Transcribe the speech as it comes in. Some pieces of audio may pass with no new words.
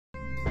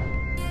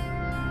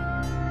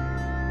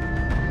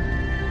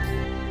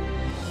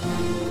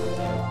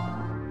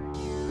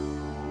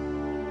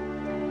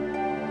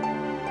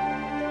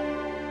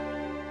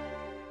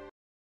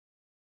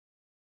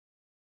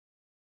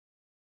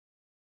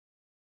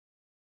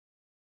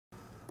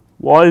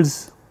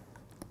Wald's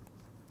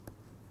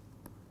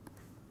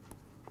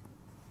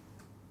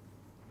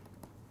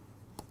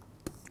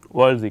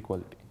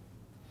equality.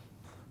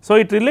 So,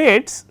 it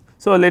relates.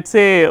 So, let us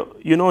say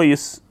you know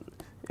is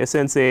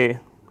Sn say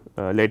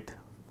let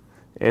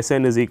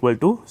Sn is equal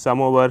to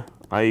sum over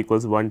I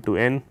equals 1 to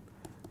n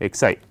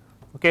xi.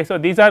 Okay. So,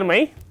 these are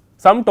my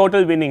sum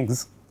total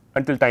winnings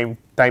until time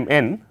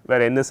n,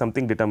 where n is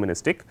something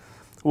deterministic.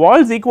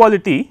 Wald's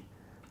equality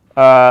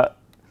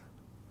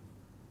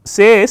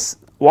says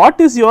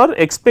what is your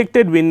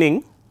expected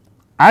winning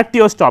at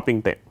your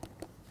stopping time.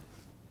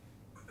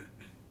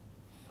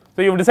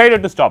 So, you have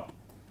decided to stop,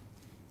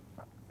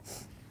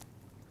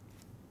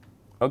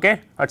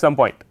 okay, at some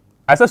point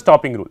as a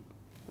stopping rule,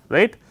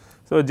 right.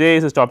 So, J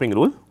is a stopping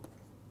rule.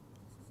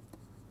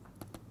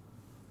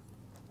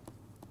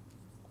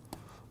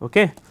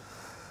 Okay.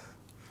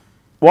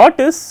 What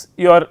is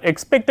your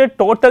expected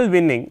total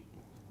winning?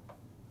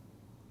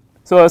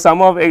 So,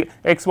 sum of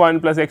x 1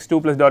 plus x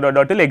 2 plus dot dot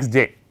dot till x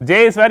j.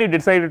 J is where you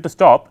decided to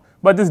stop,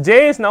 but this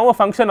j is now a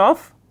function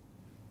of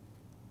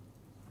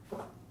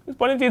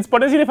it is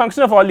potentially a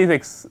function of all these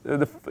x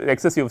the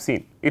x's you have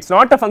seen. It is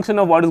not a function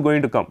of what is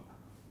going to come,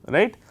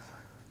 right.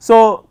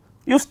 So,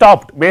 you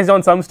stopped based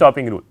on some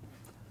stopping rule.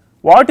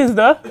 What is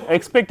the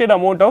expected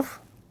amount of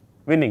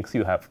winnings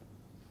you have?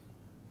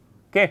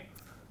 Okay.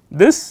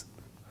 This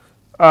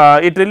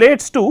it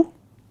relates to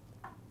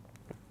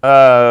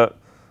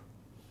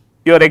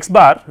your x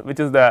bar, which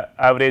is the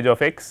average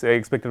of x,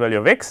 expected value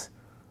of x,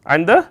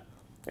 and the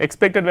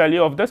expected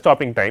value of the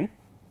stopping time,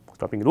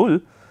 stopping rule.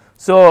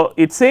 So,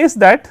 it says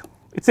that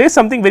it says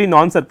something very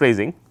non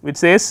surprising, which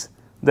says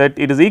that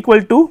it is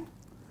equal to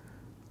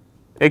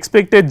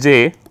expected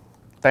j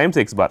times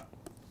x bar.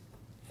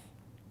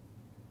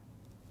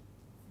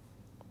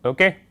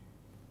 Okay.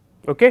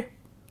 Okay.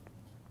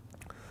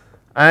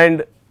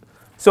 And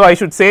so, I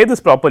should say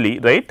this properly,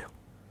 right.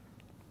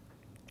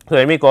 So,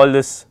 let me call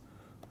this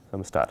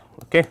some star,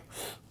 okay,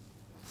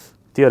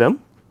 theorem.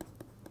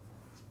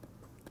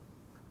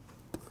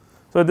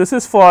 So, this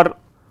is for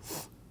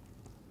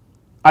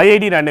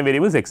IID random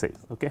variables xi,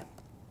 okay.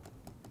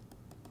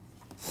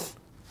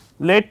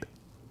 Let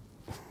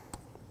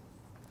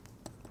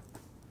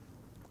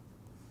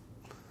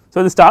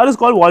so, the star is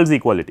called Wald's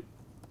equality.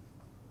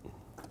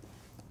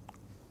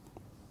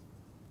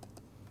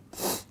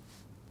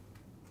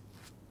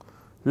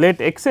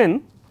 Let x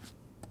n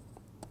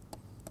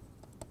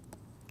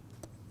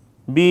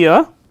be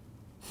a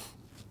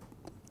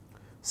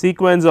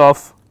sequence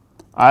of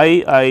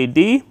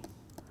IID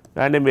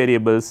random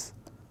variables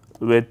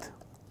with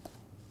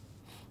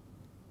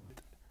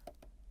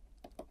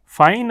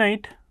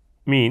finite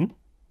mean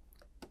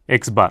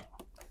x bar.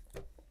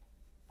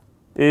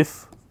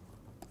 If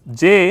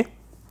j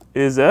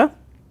is a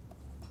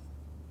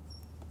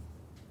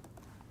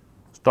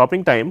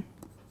stopping time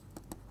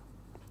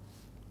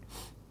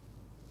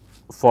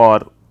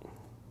for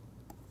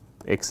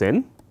x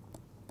n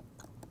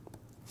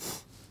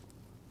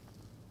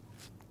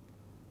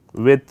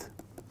with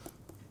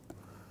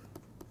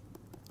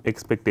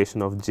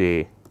expectation of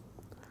j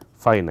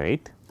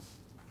finite,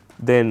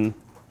 then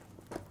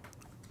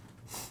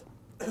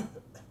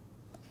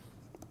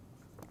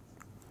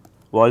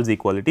Wald's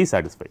equality is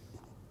satisfied.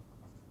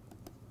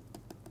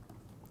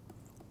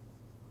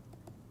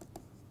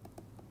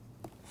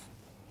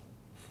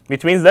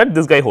 Which means that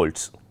this guy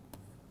holds.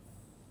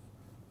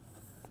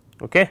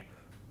 Okay.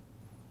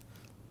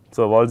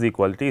 So, Wald's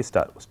equality is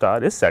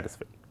star is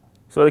satisfied.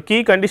 So, the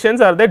key conditions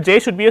are that j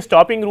should be a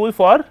stopping rule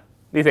for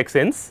these x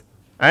n's,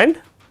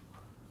 and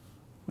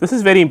this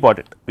is very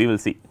important, we will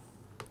see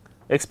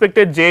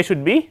expected j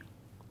should be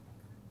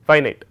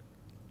finite.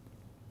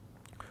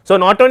 So,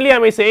 not only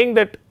am I saying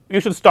that you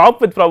should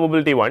stop with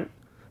probability 1,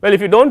 well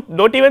if you do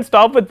not even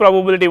stop with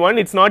probability 1,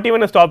 it is not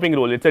even a stopping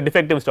rule, it is a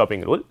defective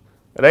stopping rule,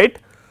 right.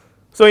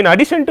 So, in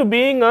addition to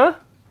being a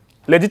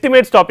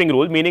legitimate stopping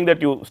rule, meaning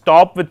that you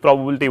stop with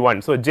probability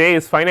 1. So, j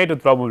is finite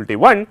with probability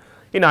 1,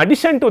 in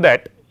addition to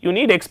that you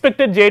need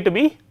expected j to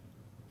be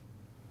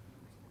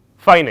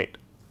finite.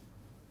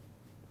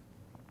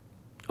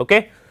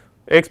 Okay.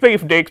 If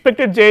the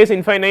expected j is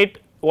infinite,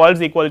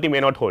 Wald's equality may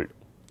not hold,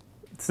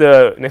 it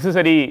is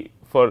necessary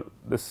for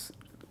this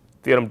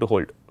theorem to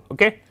hold.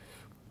 Okay.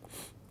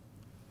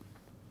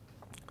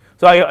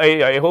 So,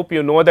 I hope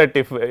you know that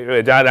if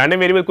a random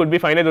variable could be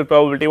finite with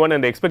probability 1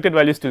 and the expected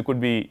value still could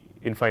be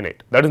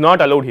infinite, that is not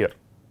allowed here.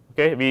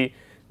 Okay.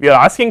 We are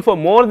asking for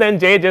more than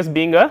j just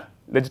being a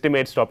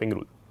legitimate stopping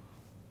rule,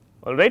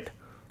 all right.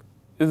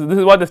 This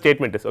is what the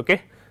statement is.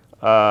 Okay.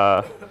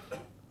 The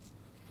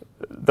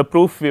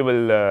proof we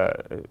will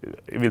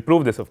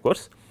prove this, of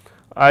course.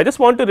 I just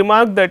want to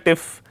remark that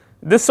if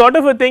this sort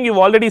of a thing you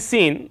have already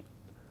seen,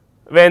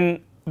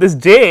 when this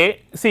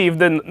j, see if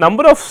the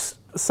number of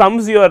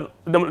sums the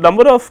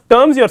number of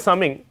terms you are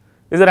summing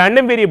is a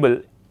random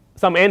variable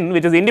some n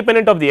which is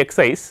independent of the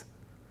xi's,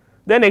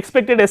 then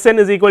expected Sn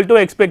is equal to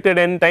expected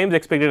n times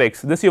expected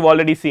x. This you have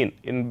already seen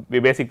in the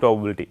basic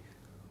probability,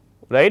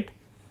 right,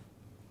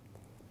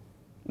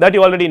 that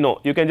you already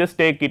know. You can just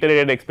take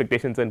iterated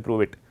expectations and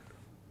prove it.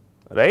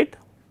 right.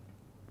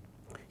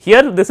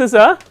 Here this is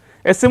a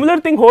similar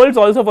thing holds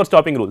also for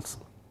stopping rules.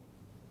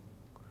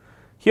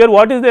 Here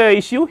what is the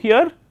issue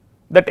here,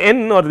 that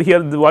n or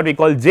here what we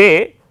call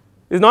j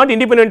is not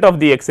independent of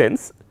the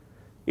xn's,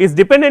 is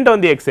dependent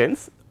on the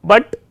xn's,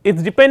 but it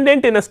is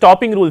dependent in a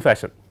stopping rule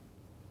fashion,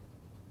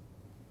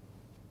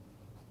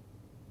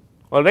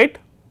 all right.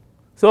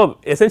 So,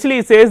 essentially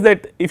it says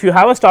that if you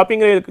have a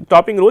stopping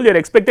rule, your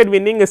expected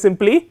winning is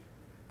simply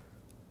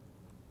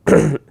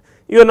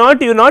you are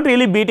not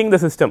really beating the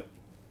system,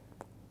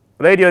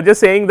 right. You are just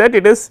saying that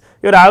it is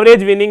your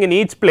average winning in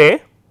each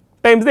play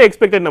times the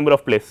expected number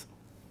of plays,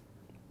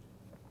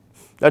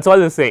 that is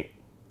all it is saying,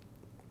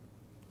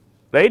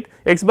 right.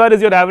 X bar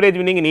is your average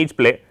winning in each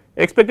play,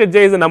 expected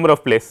j is the number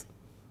of plays.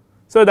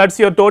 So, that is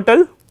your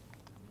total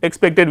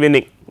expected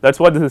winning, that is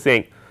what this is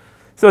saying.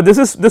 So,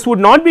 this would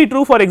not be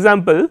true, for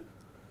example,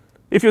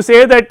 if you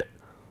say that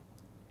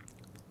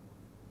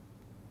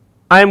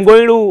I am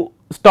going to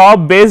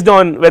stop based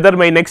on whether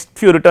my next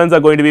few returns are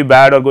going to be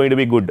bad or going to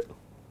be good,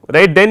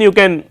 right, then you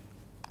can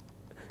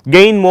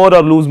gain more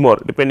or lose more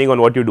depending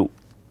on what you do,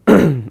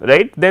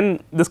 right, then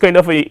this kind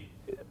of a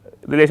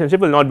relationship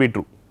will not be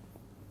true.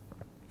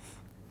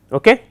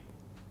 Okay.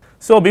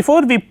 So,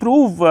 before we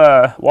prove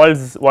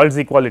Wald's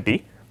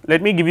equality,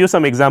 let me give you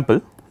some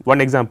example, one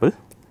example.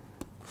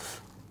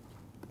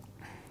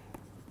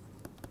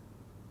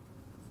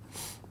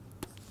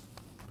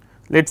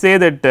 Let us say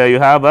that you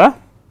have a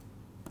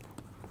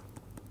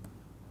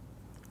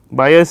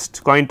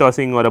biased coin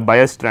tossing or a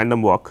biased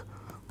random walk.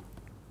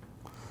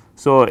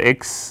 So,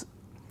 x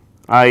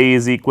I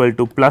is equal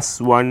to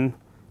 +1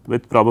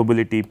 with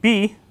probability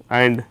p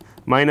and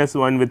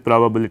 -1 with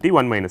probability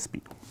 1 minus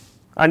p,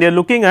 and you are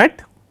looking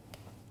at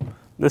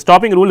the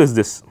stopping rule is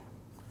this: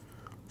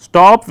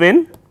 stop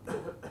when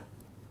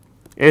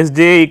S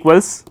j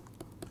equals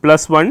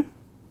 +1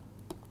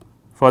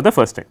 for the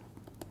first time.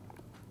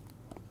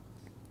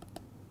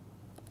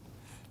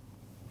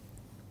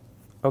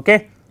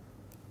 Okay.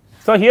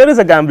 So, here is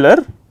a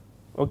gambler,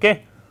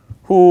 okay,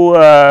 who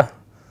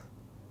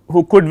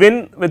could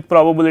win with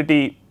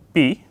probability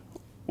p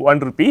 1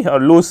 rupee or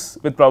lose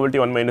with probability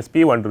 1 minus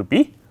p 1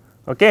 rupee,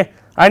 okay,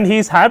 and he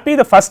is happy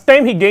the first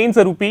time he gains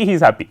a rupee, he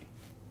is happy,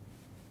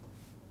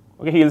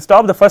 okay, he will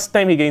stop the first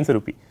time he gains a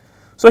rupee.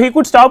 So, he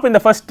could stop in the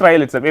first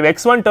trial itself. If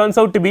x 1 turns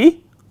out to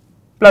be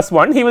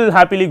 +1, he will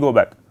happily go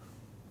back,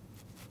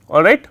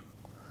 all right,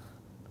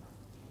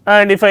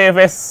 and if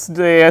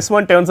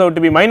S1 turns out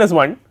to be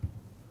 -1,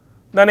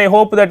 then I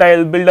hope that I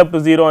will build up to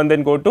 0 and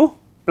then go to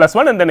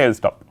 +1 and then I will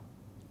stop.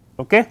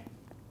 Okay.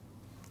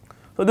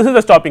 So, this is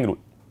the stopping rule.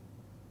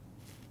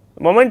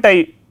 The moment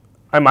I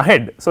am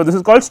ahead, so this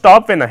is called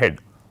stop when ahead.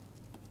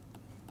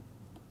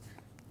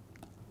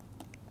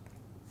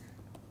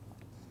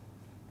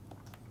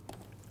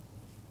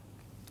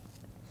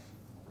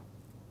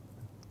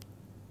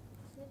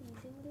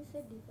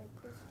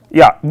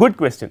 Yeah, good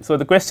question. So,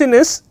 the question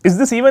is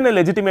this even a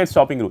legitimate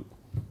stopping rule?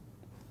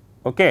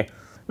 Okay.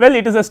 Well,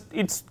 it is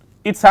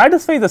it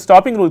satisfies the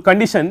stopping rule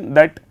condition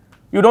that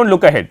you do not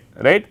look ahead,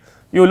 right.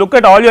 You look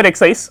at all your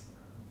xi's,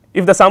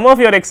 if the sum of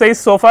your xi's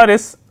so far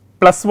is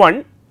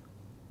 +1,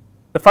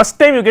 the first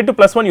time you get to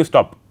 +1 you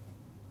stop,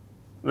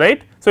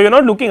 right. So, you are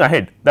not looking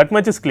ahead, that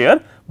much is clear,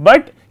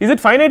 but is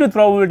it finite with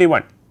probability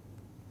 1?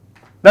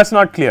 That is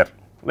not clear,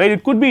 right,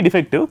 it could be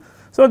defective.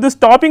 So, this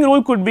stopping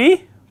rule could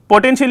be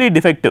potentially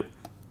defective,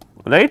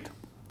 right.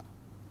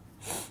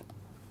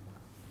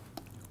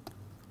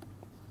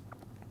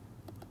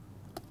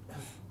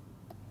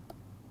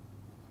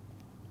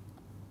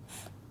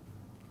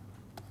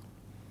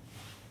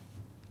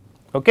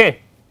 Okay.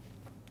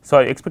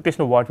 Sorry,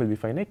 expectation of what will be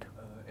finite?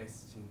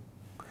 Sj.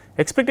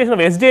 Expectation of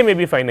Sj may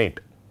be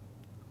finite.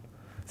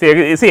 See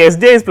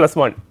Sj is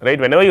 +1, right,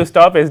 whenever you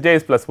stop Sj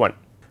is +1.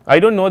 I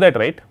do not know that,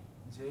 right.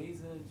 J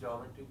is a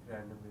geometric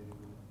random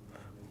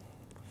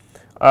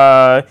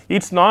variable.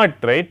 It is not,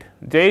 right,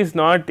 J is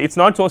not, it is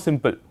not so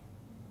simple.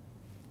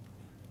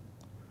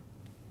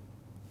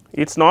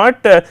 It is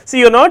not,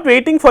 see you are not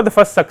waiting for the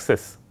first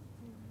success.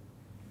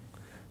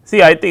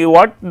 See, I think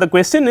what the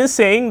question is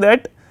saying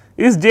that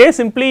is J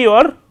simply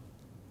your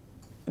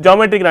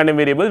geometric random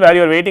variable where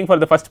you are waiting for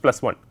the first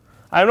 +1.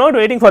 I am not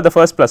waiting for the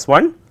first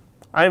 +1,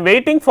 I am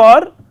waiting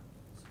for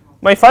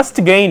my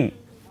first gain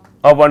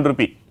of 1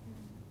 rupee.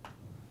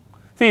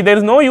 See, there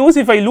is no use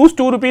if I lose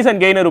 2 rupees and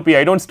gain a rupee,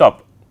 I do not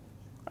stop.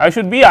 I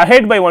should be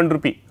ahead by 1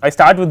 rupee. I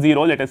start with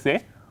 0, let us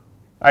say,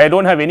 I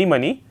do not have any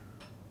money.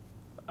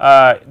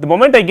 The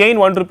moment I gain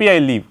 1 rupee, I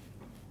will leave,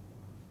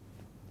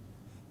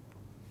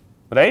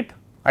 right.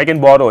 I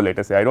can borrow, let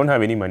us say, I do not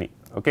have any money.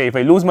 Okay, if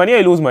I lose money,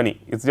 I lose money.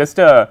 It is just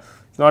it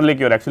is not like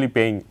you are actually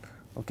paying.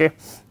 Okay,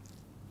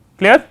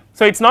 clear.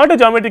 So, it is not a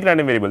geometric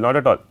random variable, not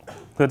at all.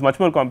 So, it is much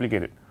more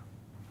complicated.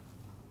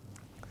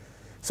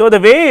 So, the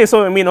way,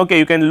 so I mean, okay,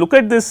 you can look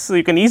at this,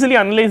 you can easily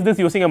analyze this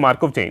using a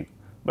Markov chain,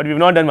 but we have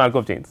not done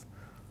Markov chains.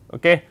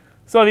 Okay,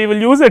 so we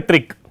will use a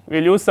trick. We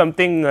will use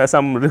something,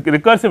 some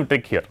recursive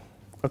trick here.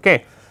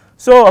 Okay,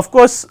 so of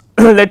course,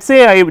 let us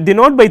say I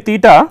denote by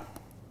theta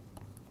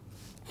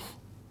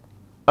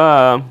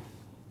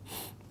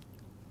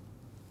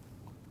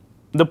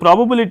the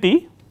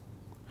probability,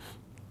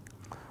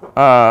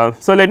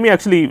 so let me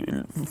actually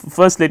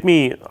first let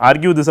me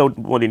argue this out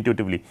more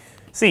intuitively.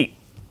 See,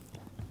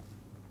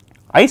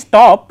 I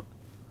stop,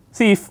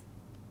 see if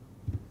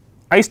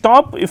I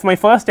stop if my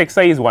first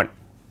xi is 1,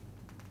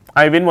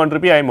 I win 1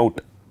 rupee, I am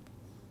out,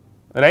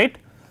 right.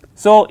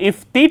 So,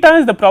 if theta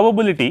is the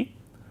probability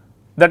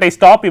that I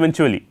stop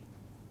eventually,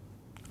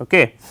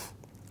 okay,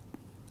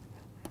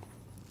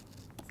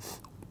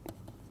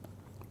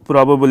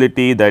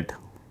 probability that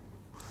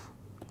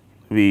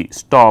we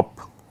stop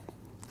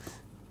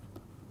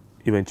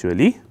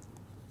eventually,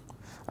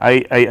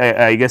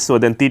 I guess so,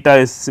 then theta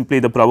is simply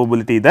the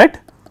probability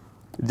that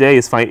j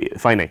is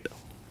finite,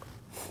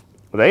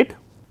 right.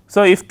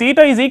 So, if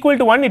theta is equal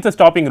to 1, it is a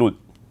stopping rule,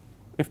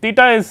 if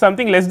theta is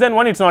something less than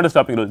 1, it is not a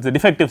stopping rule, it is a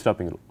defective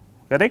stopping rule,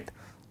 correct.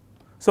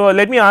 So,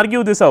 let me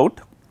argue this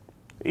out,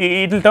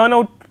 it will turn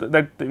out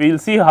that we will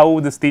see how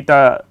this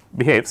theta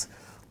behaves.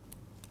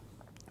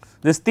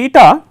 This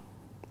theta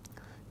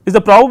is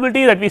the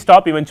probability that we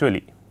stop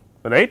eventually,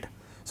 right.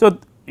 So,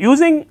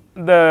 using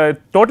the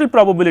total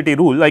probability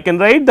rule, I can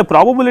write the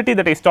probability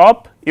that I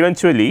stop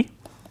eventually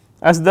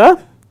as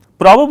the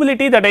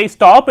probability that I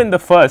stop in the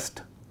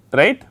first,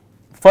 right,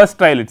 first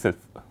trial itself,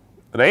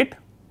 right.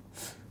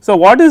 So,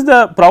 what is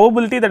the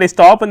probability that I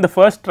stop in the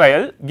first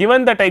trial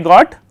given that I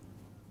got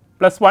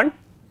plus 1?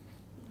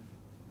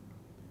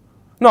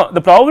 No,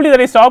 the probability that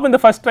I stop in the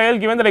first trial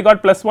given that I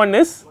got plus 1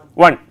 is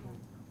 1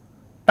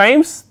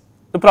 times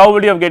the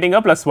probability of getting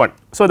a plus 1.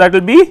 So, that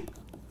will be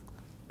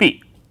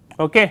p,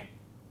 okay,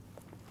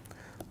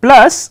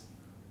 plus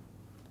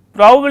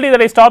probability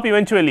that I stop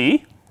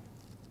eventually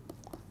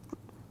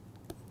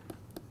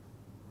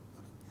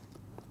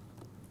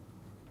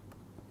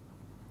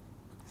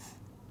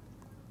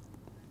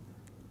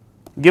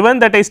given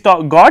that I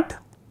got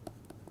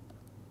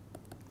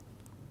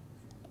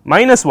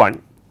minus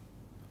 1,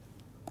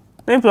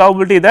 then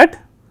probability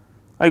that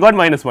I got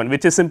minus 1,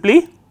 which is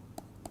simply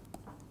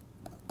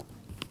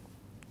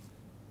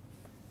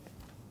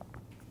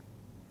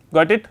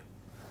got it.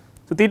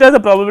 So, theta is the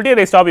probability that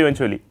I stop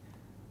eventually.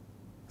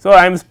 So,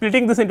 I am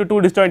splitting this into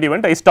two disjoint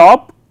event, I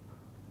stop.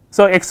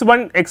 So,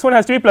 x1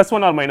 has to be plus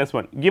 1 or minus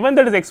 1, given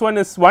that is x1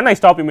 is 1, I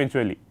stop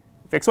eventually.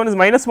 If x1 is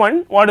minus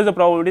 1, what is the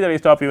probability that I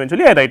stop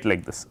eventually? I write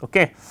like this,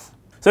 okay.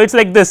 So, it is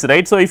like this,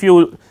 right. So, if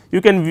you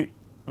can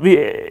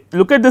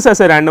look at this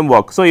as a random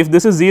walk. So, if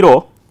this is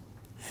 0,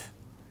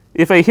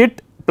 if I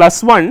hit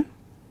plus 1,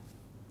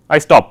 I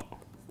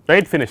stop,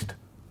 right, finished.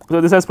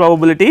 So, this has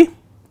probability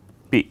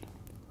p.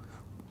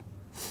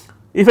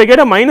 If I get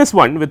a minus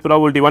 1 with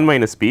probability 1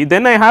 minus p,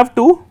 then I have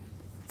to,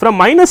 from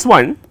minus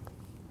 1,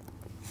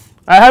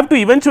 I have to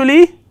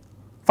eventually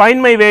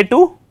find my way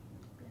to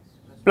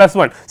plus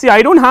 1. See,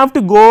 I do not have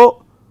to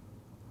go,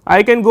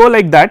 I can go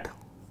like that,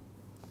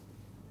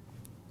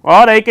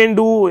 or I can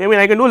do, I mean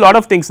I can do a lot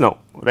of things now,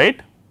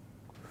 right.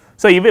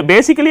 So,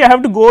 basically I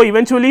have to go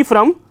eventually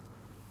from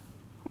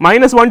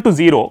minus 1 to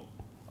 0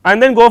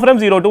 and then go from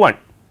 0 to 1,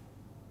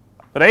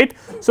 right.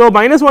 So,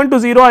 minus 1 to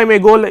 0 I may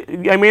go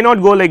like, I may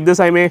not go like this,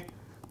 I may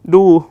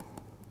do,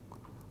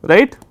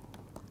 right,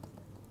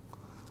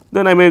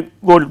 then I may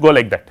go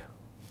like that,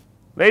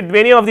 right,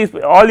 many of these,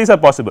 all these are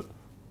possible.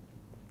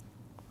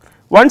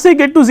 Once I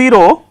get to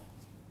 0,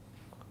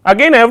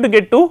 again I have to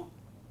get to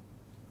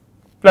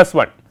plus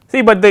 1.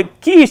 See, but the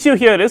key issue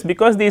here is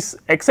because these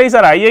xi's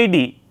are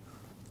IID,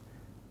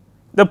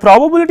 the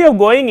probability of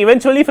going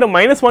eventually from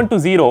minus 1 to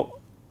 0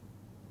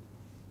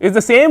 is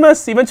the same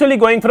as eventually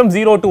going from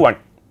 0 to 1.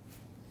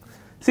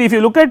 See, if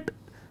you look at,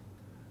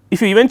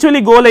 if you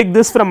eventually go like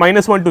this from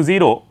minus 1 to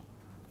 0,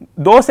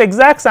 those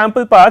exact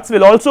sample paths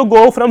will also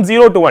go from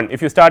 0 to 1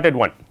 if you start at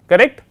 1,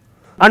 correct.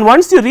 And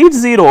once you reach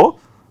 0,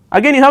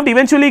 again you have to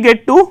eventually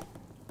get to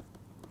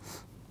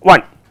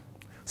 1.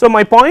 So,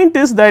 my point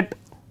is that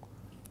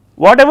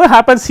whatever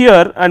happens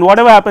here and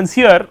whatever happens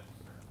here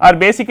are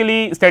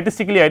basically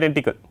statistically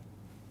identical,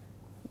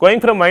 going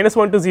from minus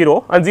 1 to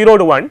 0 and 0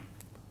 to 1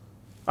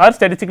 are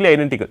statistically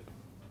identical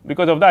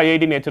because of the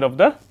IID nature of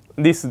the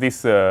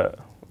these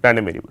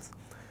random variables.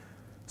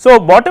 So,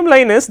 bottom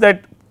line is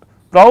that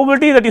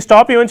probability that you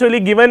stop eventually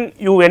given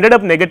you ended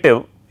up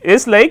negative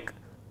is like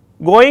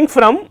going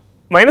from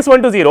minus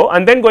 1 to 0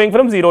 and then going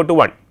from 0 to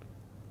 1,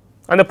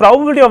 and the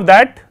probability of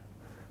that.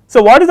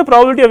 So, what is the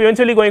probability of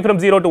eventually going from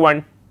 0 to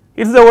 1?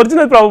 It is the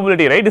original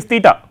probability, right, is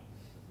theta,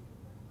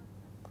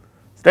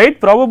 right,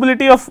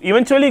 probability of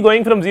eventually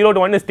going from 0 to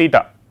 1 is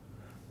theta.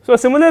 So,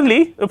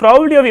 similarly the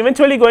probability of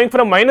eventually going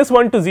from minus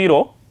 1 to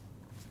 0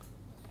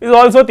 is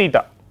also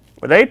theta,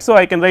 right. So,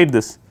 I can write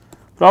this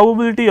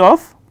probability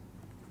of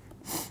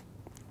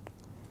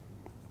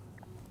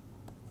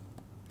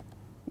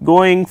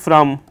going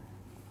from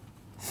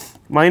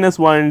minus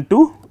 1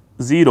 to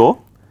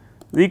 0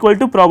 is equal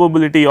to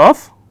probability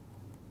of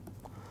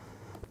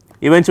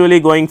eventually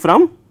going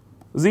from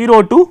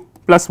 0 to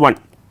plus 1,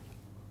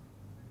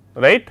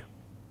 right.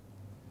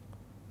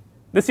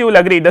 This you will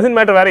agree, it does not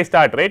matter where I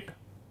start, right,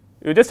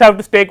 you just have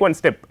to take one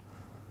step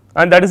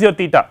and that is your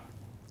theta.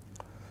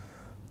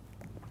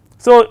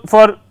 So,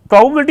 for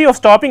probability of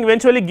stopping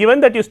eventually, given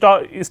that you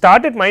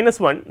start at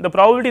 -1, the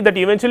probability that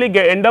you eventually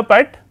end up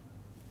at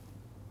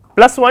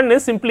 +1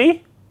 is simply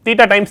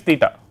theta times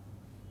theta,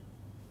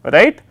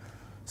 right.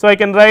 So, I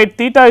can write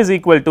theta is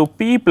equal to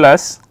p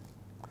plus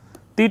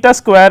theta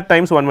square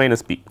times 1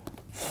 minus p,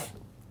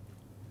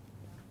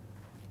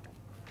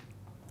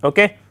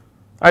 okay.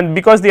 And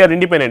because they are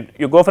independent,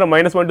 you go from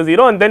 -1 to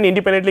 0 and then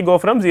independently go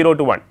from 0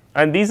 to 1,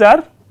 and these are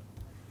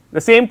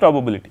the same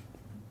probability,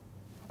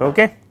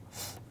 okay.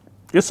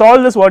 You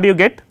solve this, what do you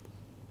get?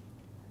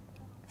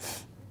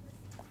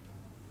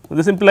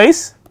 This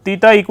implies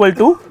theta equal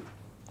to,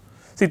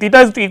 see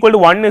theta is equal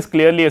to 1 is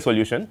clearly a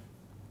solution,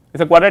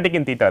 it is a quadratic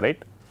in theta, right.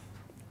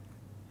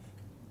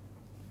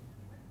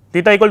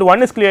 Theta equal to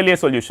 1 is clearly a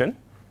solution,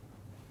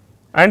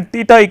 and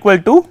theta equal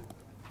to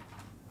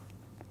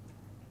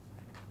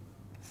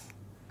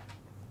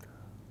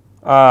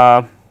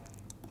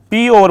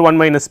p over 1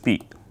 minus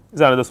p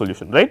is another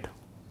solution, right.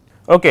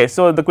 Okay,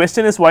 so the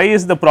question is, why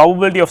is the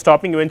probability of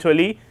stopping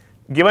eventually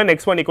given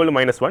x1 equal to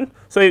 -1.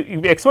 So,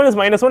 if x1 is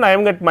 -1, I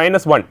am at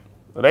 -1,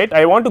 right.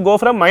 I want to go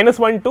from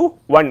 -1 to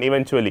 1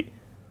 eventually.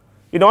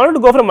 In order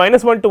to go from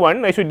 -1 to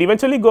 1, I should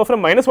eventually go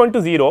from -1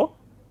 to 0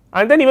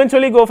 and then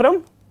eventually go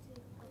from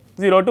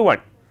 0 to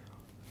 1,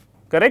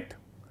 correct.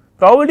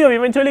 Probability of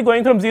eventually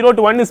going from 0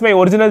 to 1 is my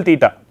original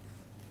theta,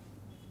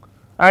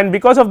 and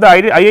because of the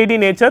IID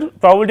nature,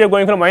 probability of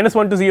going from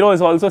 -1 to 0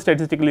 is also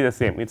statistically the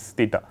same, it is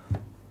theta,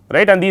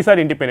 right, and these are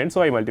independent.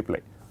 So, I multiply,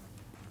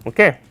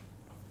 okay.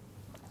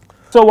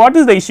 So, what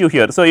is the issue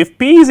here? So, if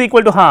p is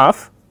equal to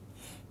half,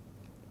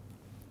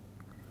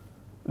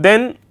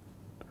 then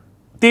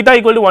theta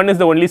equal to 1 is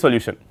the only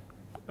solution,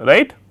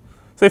 right.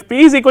 So, if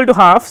p is equal to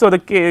half, so the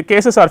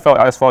cases are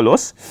as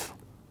follows.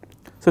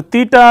 So,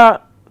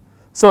 theta,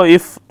 so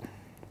if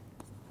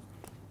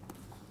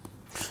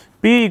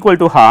p equal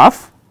to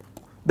half,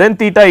 then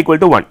theta equal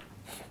to 1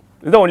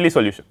 is the only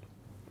solution,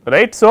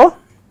 right. So,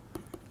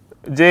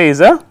 J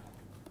is a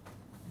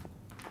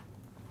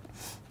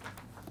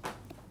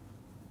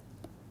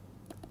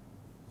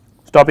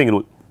stopping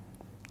rule.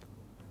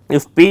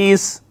 If p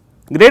is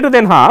greater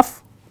than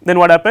half, then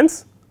what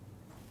happens?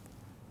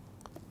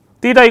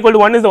 Theta equal to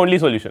 1 is the only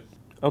solution,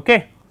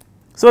 okay.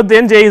 So,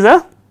 then J is a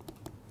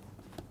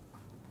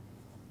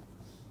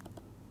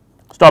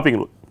stopping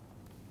rule,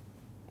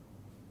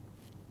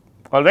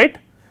 all right,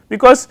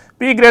 because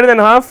p greater than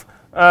half,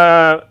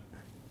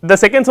 the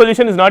second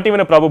solution is not even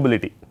a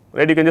probability,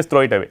 right, you can just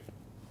throw it away,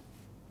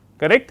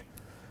 correct.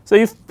 So,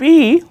 if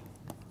p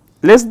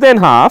less than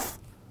half,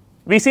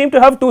 we seem to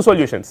have two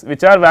solutions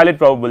which are valid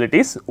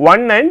probabilities,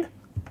 1 and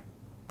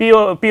p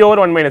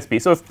over 1 minus p.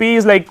 So, if p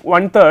is like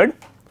 1/3,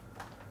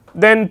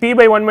 then p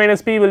by 1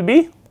 minus p will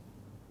be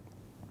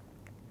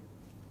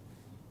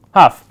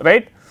half,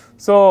 right.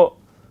 So,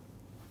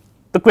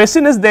 the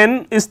question is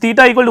then, is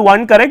theta equal to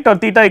 1 correct or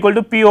theta equal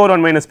to p over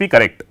 1 minus p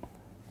correct,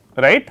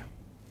 right.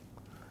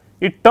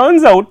 It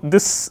turns out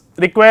this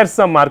requires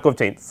some Markov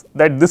chains,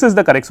 that this is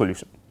the correct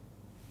solution.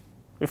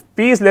 If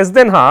p is less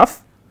than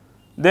half,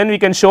 then we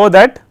can show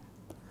that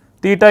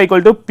theta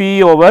equal to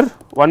p over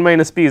 1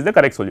 minus p is the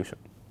correct solution,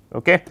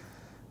 okay.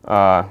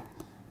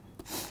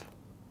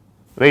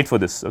 Wait for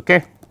this, okay.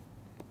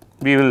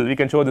 We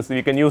can show this,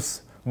 we can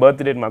use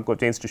birth-rate Markov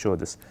chains to show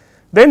this.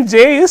 Then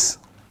J is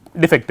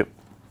defective,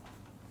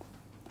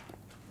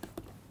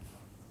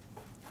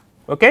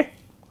 okay,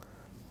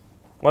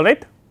 all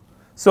right.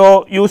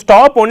 So, you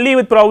stop only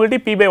with probability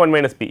p by 1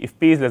 minus p if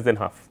p is less than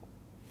half.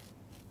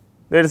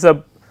 There is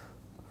a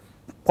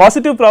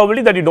positive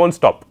probability that you do not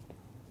stop,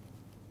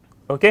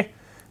 okay.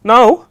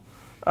 Now,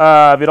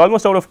 we are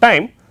almost out of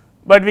time,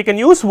 but we can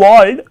use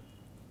Wald.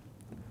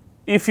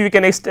 If we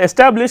can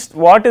establish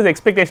what is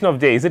expectation of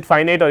J, is it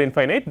finite or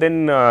infinite, then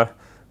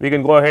we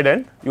can go ahead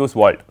and use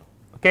Wald,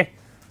 okay.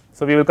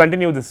 So, we will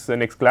continue this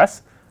next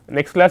class.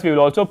 Next class we will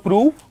also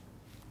prove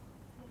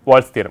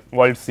Wald's theorem,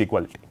 Wald's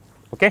equality,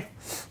 okay.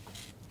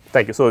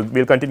 Thank you. So, we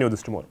will continue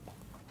this tomorrow.